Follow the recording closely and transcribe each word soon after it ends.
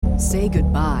Say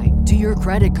goodbye to your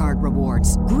credit card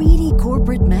rewards. Greedy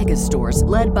corporate mega stores,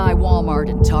 led by Walmart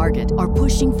and Target, are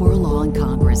pushing for a law in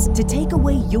Congress to take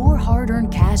away your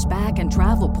hard-earned cash back and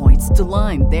travel points to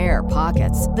line their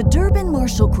pockets. The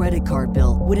Durbin-Marshall credit card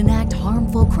bill would enact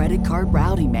harmful credit card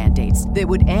routing mandates that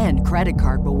would end credit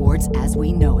card rewards as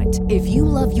we know it. If you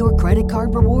love your credit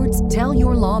card rewards, tell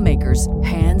your lawmakers,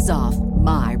 hands off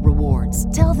my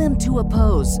rewards. Tell them to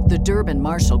oppose the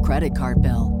Durbin-Marshall credit card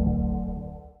bill.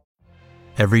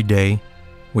 Every day,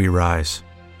 we rise,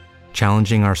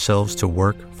 challenging ourselves to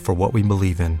work for what we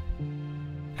believe in.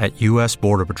 At U.S.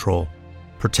 Border Patrol,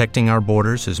 protecting our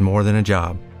borders is more than a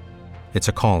job. It's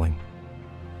a calling.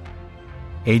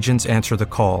 Agents answer the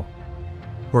call,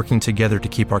 working together to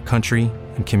keep our country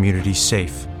and communities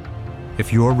safe.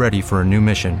 If you're ready for a new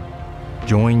mission,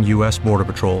 join U.S. Border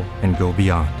Patrol and go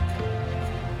beyond.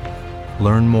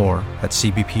 Learn more at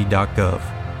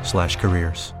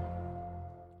cbp.gov/careers.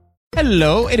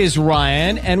 Hello, it is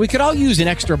Ryan, and we could all use an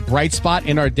extra bright spot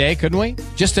in our day, couldn't we?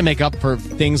 Just to make up for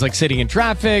things like sitting in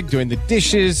traffic, doing the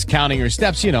dishes, counting your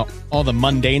steps, you know, all the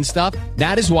mundane stuff.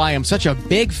 That is why I'm such a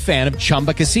big fan of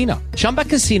Chumba Casino. Chumba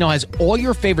Casino has all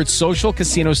your favorite social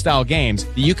casino-style games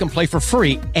that you can play for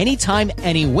free anytime,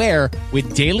 anywhere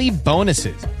with daily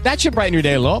bonuses. That should brighten your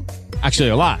day a little. Actually,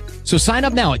 a lot. So sign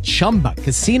up now at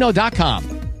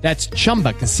ChumbaCasino.com. That's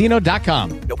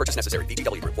ChumbaCasino.com. No purchase necessary.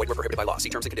 VGW Group. Void where prohibited by law. See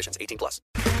terms and conditions. 18+.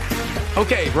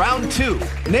 Okay, round two.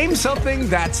 Name something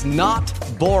that's not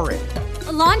boring.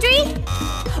 A laundry?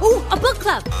 Ooh, a book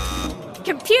club.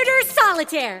 Computer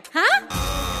solitaire, huh?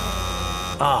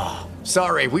 Ah,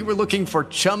 sorry. We were looking for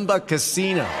Chumba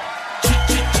Casino.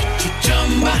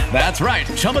 That's right.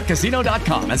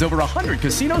 ChumbaCasino.com has over 100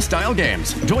 casino-style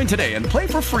games. Join today and play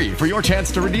for free for your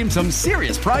chance to redeem some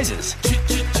serious prizes.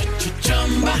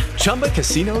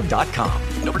 ChumbaCasino.com.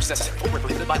 No purchase necessary. Void where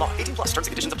prohibited by law. 18+. Terms and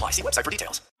conditions apply. See website for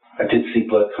details. I did see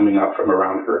blood coming out from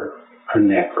around her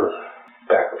neck or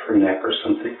back of her neck or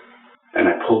something. And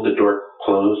I pulled the door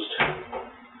closed,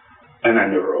 and I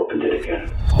never opened it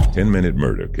again. 10-Minute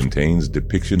Murder contains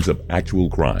depictions of actual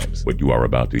crimes. What you are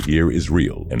about to hear is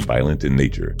real and violent in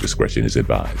nature. Discretion is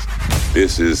advised.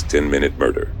 This is 10-Minute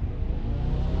Murder.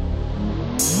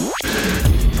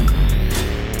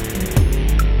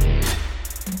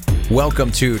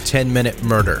 Welcome to 10-Minute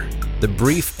Murder, the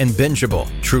brief and bingeable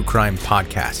true crime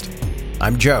podcast.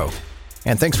 I'm Joe,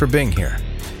 and thanks for being here.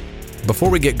 Before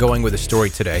we get going with the story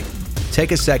today,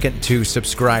 take a second to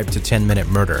subscribe to 10-Minute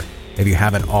Murder if you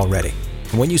haven't already.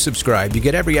 When you subscribe, you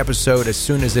get every episode as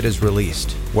soon as it is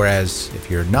released, whereas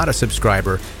if you're not a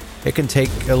subscriber, it can take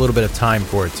a little bit of time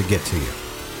for it to get to you.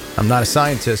 I'm not a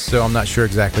scientist, so I'm not sure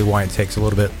exactly why it takes a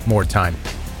little bit more time,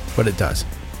 but it does.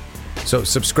 So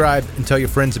subscribe and tell your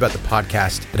friends about the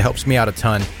podcast. It helps me out a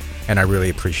ton, and I really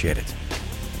appreciate it.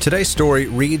 Today's story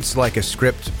reads like a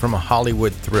script from a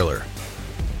Hollywood thriller.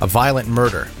 A violent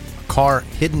murder, a car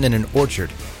hidden in an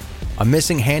orchard, a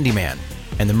missing handyman,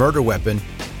 and the murder weapon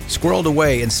squirreled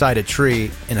away inside a tree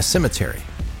in a cemetery.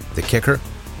 The kicker?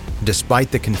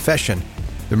 Despite the confession,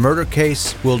 the murder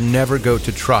case will never go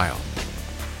to trial.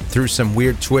 Through some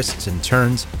weird twists and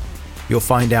turns, you'll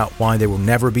find out why there will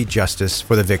never be justice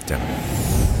for the victim.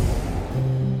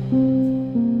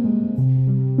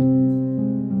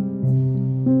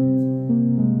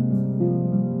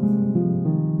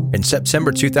 In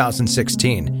September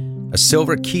 2016, a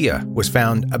silver Kia was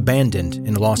found abandoned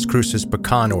in Las Cruces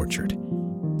pecan orchard.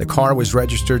 The car was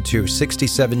registered to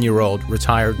 67-year-old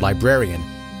retired librarian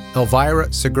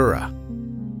Elvira Segura.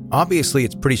 Obviously,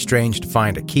 it's pretty strange to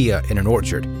find a Kia in an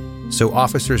orchard, so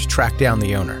officers tracked down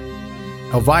the owner.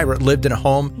 Elvira lived in a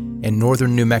home in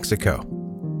northern New Mexico.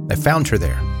 They found her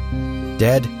there,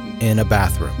 dead in a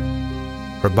bathroom.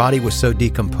 Her body was so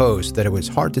decomposed that it was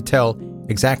hard to tell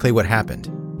exactly what happened.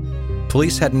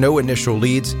 Police had no initial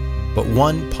leads, but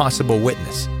one possible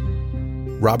witness,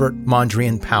 Robert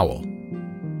Mondrian Powell.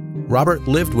 Robert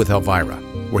lived with Elvira,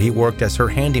 where he worked as her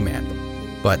handyman,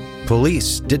 but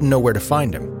police didn't know where to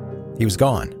find him. He was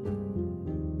gone.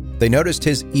 They noticed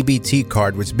his EBT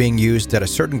card was being used at a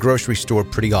certain grocery store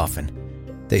pretty often.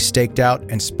 They staked out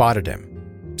and spotted him.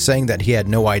 Saying that he had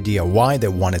no idea why they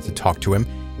wanted to talk to him,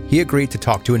 he agreed to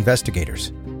talk to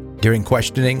investigators. During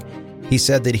questioning, he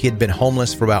said that he had been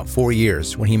homeless for about 4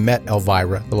 years when he met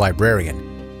Elvira, the librarian.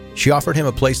 She offered him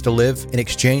a place to live in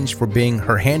exchange for being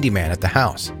her handyman at the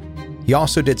house. He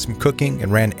also did some cooking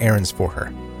and ran errands for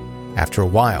her. After a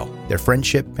while, their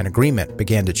friendship and agreement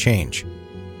began to change.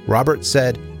 Robert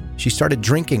said she started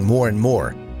drinking more and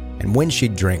more, and when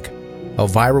she'd drink,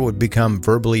 Elvira would become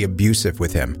verbally abusive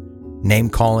with him,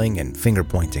 name-calling and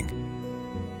finger-pointing.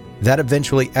 That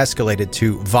eventually escalated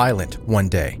to violent one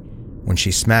day, when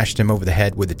she smashed him over the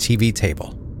head with a TV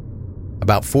table.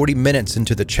 About 40 minutes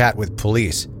into the chat with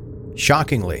police,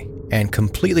 shockingly and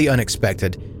completely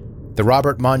unexpected, the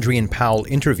Robert Mondrian Powell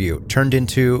interview turned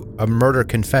into a murder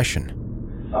confession.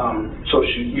 So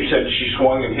you said she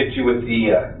swung and hit you with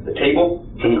the table,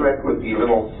 correct? With the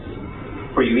little,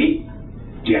 where you eat?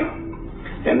 Yeah.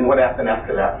 And what happened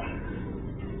after that?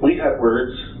 We had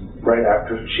words right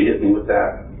after she hit me with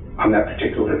that, on that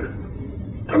particular,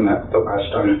 the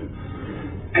last time.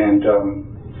 And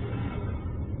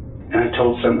I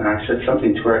said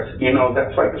something to her. I said,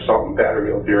 that's like assault and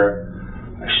battery, Elvira.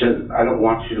 I said, I don't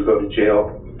want you to go to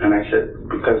jail. And I said,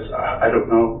 because I don't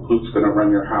know who's going to run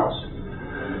your house.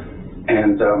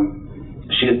 And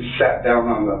she had sat down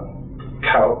on the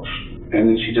couch, and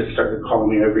then she just started calling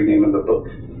me every name in the book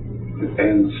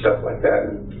and stuff like that.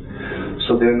 And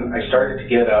so then I started to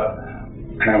get up,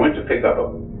 and I went to pick up a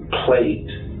plate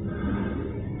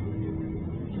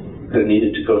that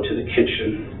needed to go to the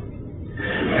kitchen.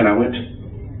 And I went to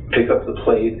pick up the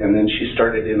plate, and then she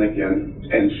started in again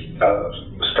and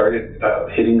started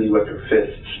hitting me with her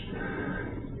fists.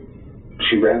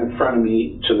 She ran in front of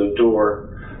me to the door,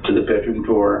 to the bedroom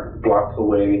door, blocked the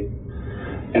way,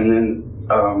 and then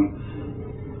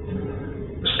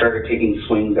started taking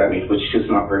swings at me, which she's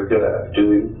not very good at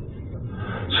doing.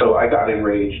 So I got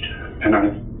enraged, and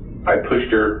I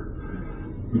pushed her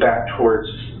back towards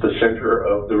the center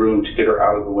of the room to get her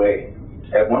out of the way.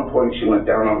 At one point, she went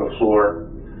down on the floor.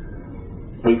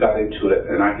 We got into it,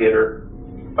 and I hit her.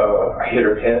 I hit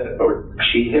her head, or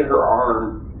she hit her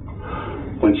arm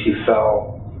when she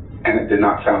fell, and it did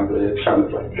not sound good. It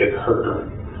sounded like it hurt her.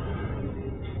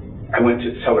 I went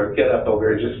to tell her, get up,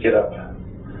 Elvira, just get up.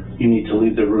 You need to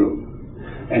leave the room.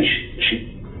 And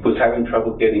she was having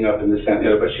trouble getting up in this and the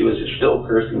other, but she was just still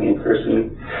cursing me.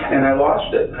 And I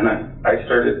lost it, and I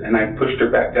pushed her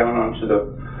back down onto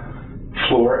the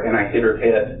floor, and I hit her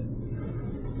head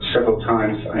several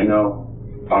times, I know,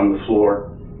 on the floor,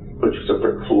 which was a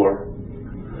brick floor.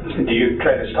 Do you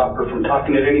try to stop her from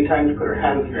talking at any time? You put your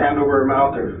hand over her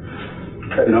mouth, or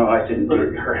no, I didn't. Put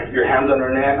your hands on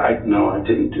her neck? No, I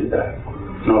didn't do that.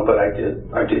 No, but I did.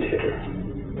 I did hit her.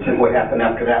 And what happened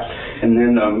after that? And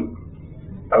then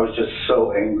I was just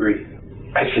so angry.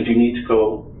 I said, you need to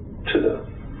go to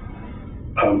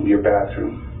your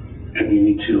bathroom, and you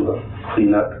need to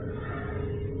clean up.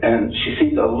 And she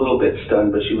seemed a little bit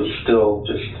stunned, but she was still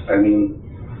just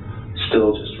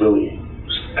really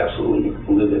absolutely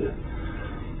livid,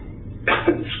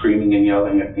 screaming and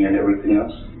yelling at me and everything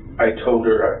else. I told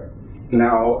her,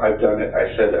 now I've done it.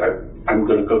 I said, I'm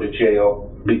going to go to jail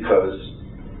because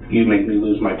you make me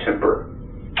lose my temper.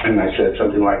 And I said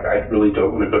something like, I really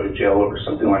don't want to go to jail over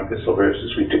something like this. Over this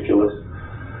is ridiculous.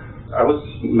 I was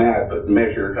mad, but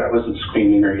measured. I wasn't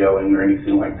screaming or yelling or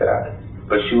anything like that.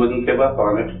 But she wouldn't give up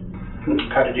on it.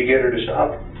 How did you get her to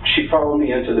stop? She followed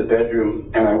me into the bedroom,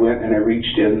 and I went and I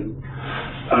reached in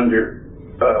under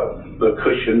the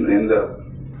cushion in the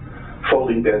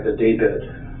folding bed, the day bed,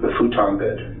 the futon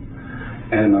bed.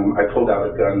 And I pulled out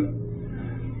a gun.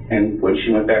 And when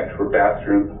she went back to her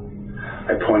bathroom,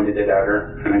 I pointed it at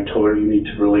her, and I told her, you need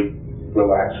to really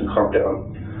relax and calm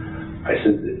down. I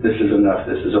said, this is enough,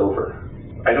 this is over.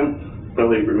 I don't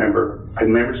really remember. I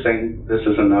remember saying, this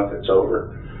is enough, it's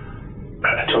over.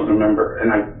 I don't remember.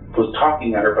 And I was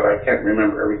talking at her, but I can't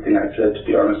remember everything I said, to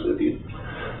be honest with you.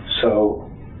 So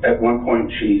at one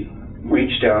point, she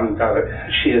reached down and got it.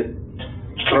 She had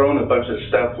thrown a bunch of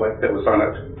stuff like that was on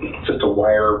just a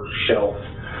wire shelf.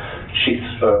 She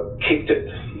kicked it,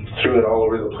 threw it all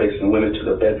over the place, and went into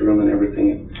the bedroom and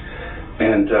everything.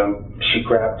 And she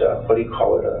grabbed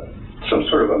some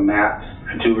sort of a mat.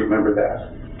 I do remember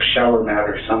that, shower mat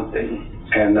or something.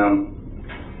 And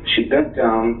she bent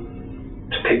down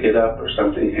to pick it up or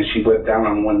something, and she went down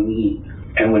on one knee.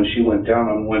 And when she went down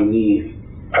on one knee,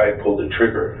 I pulled the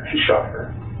trigger and shot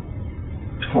her.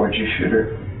 Where'd you shoot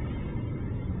her?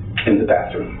 In the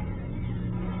bathroom.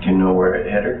 Do you know where it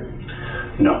hit her?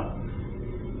 No.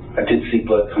 I did see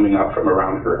blood coming out from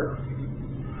around her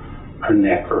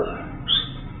neck or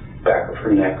back of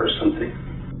her neck or something.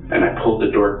 And I pulled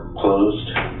the door closed,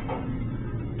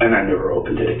 and I never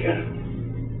opened it again.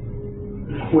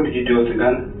 What did you do with the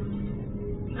gun?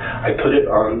 I put it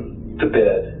on the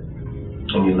bed.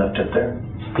 And you left it there?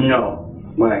 No.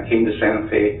 When I came to Santa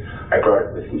Fe, I brought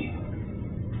it with me.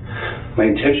 My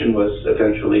intention was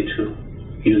eventually to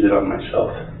use it on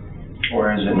myself.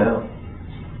 Where is it now?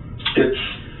 It's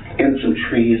in some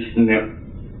trees near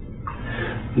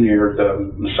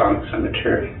the Masonic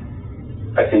Cemetery.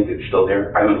 I think it's still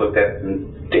there. I haven't looked at it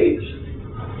in days.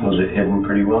 Was it hidden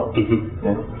pretty well? Mm-hmm.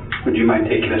 Yeah. Would you mind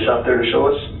taking us out there to show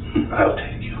us? I'll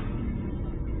take you.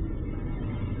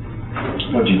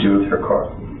 What'd you do with her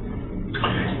car?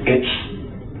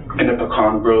 It's in a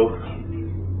pecan grove.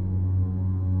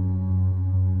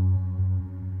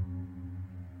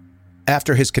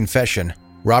 After his confession,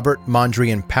 Robert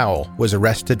Mondrian Powell was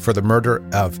arrested for the murder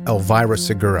of Elvira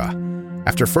Segura.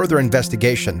 After further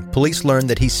investigation, police learned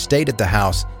that he stayed at the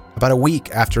house about a week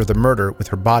after the murder with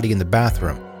her body in the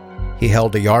bathroom. He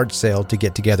held a yard sale to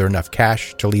get together enough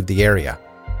cash to leave the area,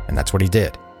 and that's what he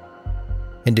did.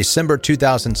 In December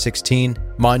 2016,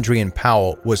 Mondrian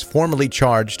Powell was formally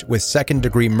charged with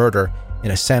second-degree murder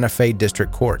in a Santa Fe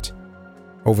district court.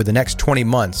 Over the next 20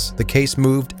 months, the case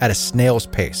moved at a snail's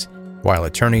pace, while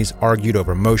attorneys argued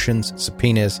over motions,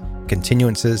 subpoenas,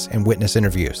 continuances, and witness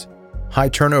interviews. High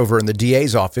turnover in the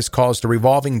DA's office caused a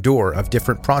revolving door of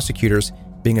different prosecutors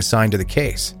being assigned to the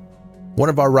case. One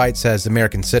of our rights as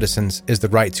American citizens is the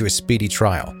right to a speedy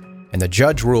trial, and the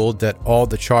judge ruled that all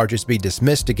the charges be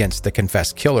dismissed against the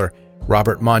confessed killer,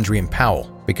 Robert Mondrian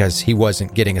Powell, because he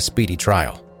wasn't getting a speedy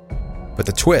trial. But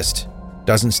the twist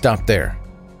doesn't stop there.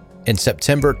 In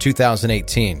September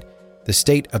 2018, the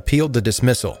state appealed the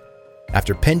dismissal.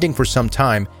 After pending for some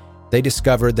time, they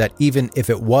discovered that even if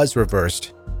it was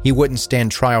reversed, he wouldn't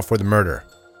stand trial for the murder.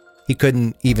 He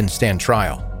couldn't even stand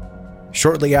trial.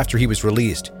 Shortly after he was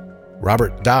released,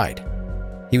 Robert died.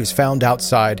 He was found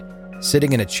outside,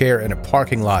 sitting in a chair in a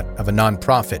parking lot of a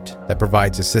nonprofit that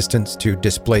provides assistance to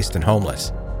displaced and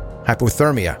homeless.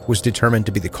 Hypothermia was determined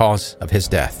to be the cause of his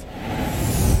death.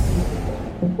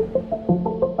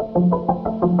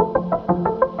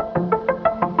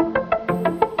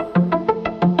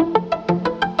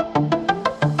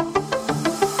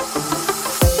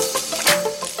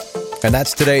 And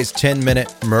that's today's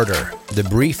 10-Minute Murder, the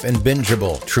brief and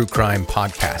bingeable true crime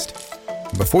podcast.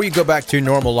 Before you go back to your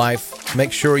normal life,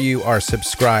 make sure you are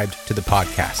subscribed to the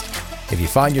podcast. If you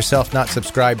find yourself not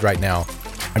subscribed right now,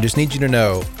 I just need you to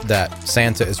know that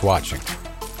Santa is watching.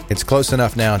 It's close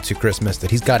enough now to Christmas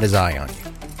that he's got his eye on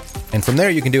you. And from there,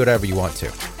 you can do whatever you want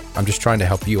to. I'm just trying to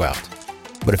help you out.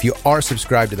 But if you are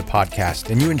subscribed to the podcast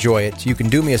and you enjoy it, you can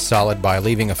do me a solid by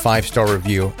leaving a 5-star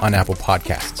review on Apple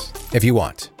Podcasts, if you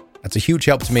want. That's a huge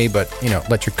help to me, but,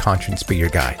 let your conscience be your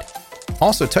guide.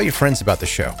 Also, tell your friends about the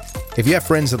show. If you have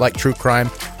friends that like true crime,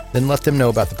 then let them know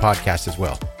about the podcast as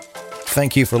well.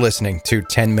 Thank you for listening to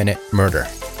 10-Minute Murder.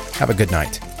 Have a good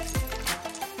night.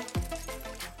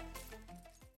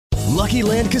 Lucky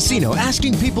Land Casino,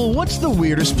 asking people, what's the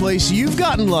weirdest place you've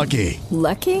gotten lucky?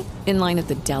 Lucky? In line at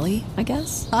the deli, I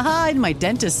guess? Aha, in my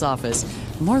dentist's office.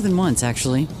 More than once,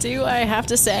 actually. Do I have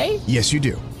to say? Yes, you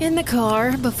do. In the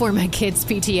car before my kids'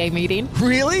 PTA meeting.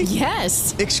 Really?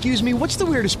 Yes. Excuse me, what's the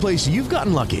weirdest place you've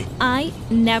gotten lucky? I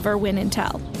never win and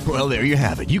tell. Well, there you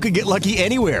have it. You can get lucky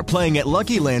anywhere, playing at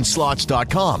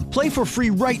LuckyLandSlots.com. Play for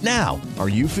free right now. Are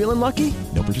you feeling lucky?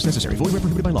 No purchase necessary. Void where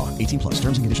prohibited by law. 18+.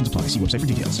 Terms and conditions apply. See website for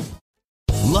details.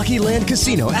 Lucky Land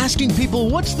Casino, asking people,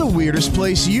 what's the weirdest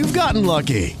place you've gotten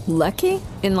lucky? Lucky?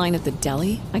 In line at the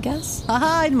deli, I guess?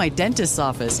 Aha, in my dentist's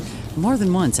office. More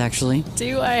than once, actually.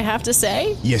 Do I have to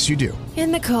say? Yes, you do.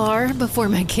 In the car before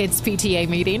my kids' PTA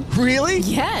meeting. Really?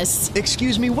 Yes.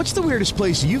 Excuse me, what's the weirdest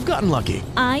place you've gotten lucky?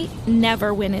 I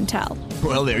never win and tell.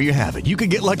 Well, there you have it. You can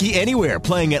get lucky anywhere,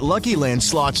 playing at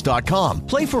LuckyLandSlots.com.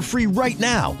 Play for free right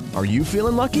now. Are you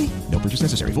feeling lucky? No purchase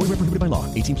necessary. Void where prohibited by law.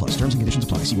 18+. Terms and conditions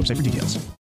apply. See website for details.